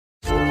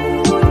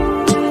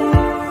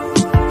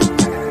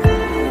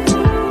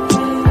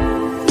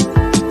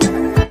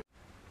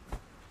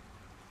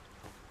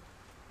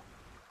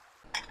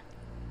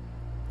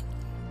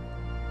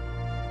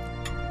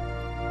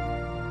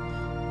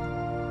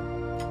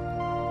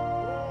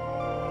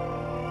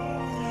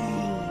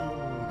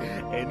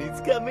And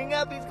he's coming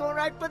up. He's going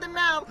right for the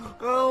mouth.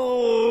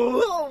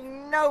 Oh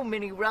no,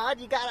 Mini Rod.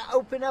 You gotta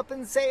open up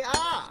and say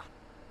ah.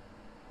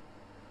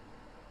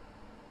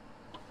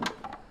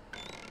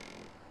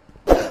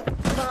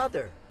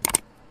 Father.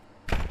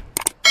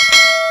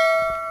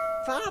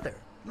 Father,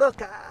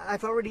 look,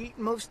 I've already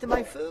eaten most of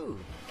my food.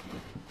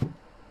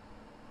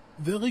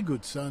 Very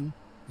good, son.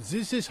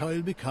 This is how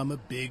you'll become a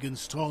big and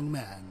strong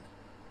man.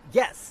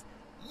 Yes,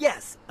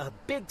 a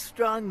big,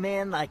 strong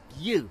man like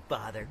you,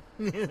 Father.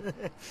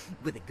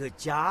 With a good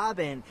job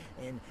and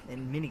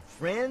many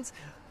friends,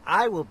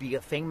 I will be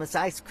a famous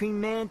ice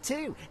cream man,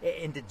 too,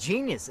 and a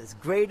genius as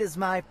great as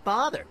my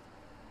father.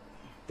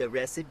 The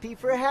recipe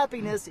for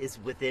happiness is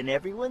within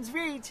everyone's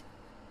reach.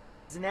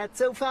 Isn't that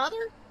so,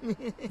 Father?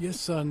 Yes,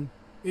 son,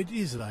 it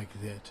is like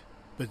that.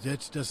 But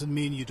that doesn't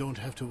mean you don't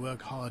have to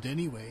work hard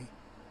anyway.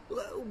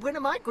 When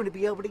am I going to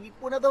be able to eat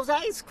one of those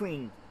ice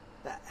cream?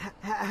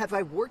 Have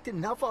I worked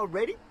enough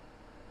already?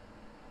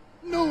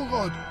 No,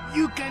 Rod,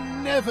 you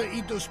can never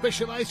eat those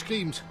special ice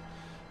creams.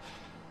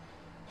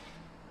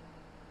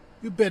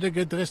 You better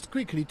get dressed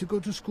quickly to go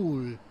to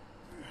school.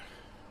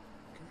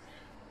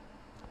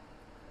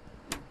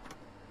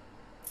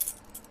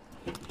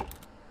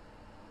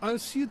 I'll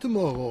see you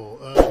tomorrow,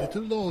 a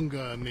little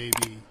longer,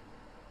 maybe.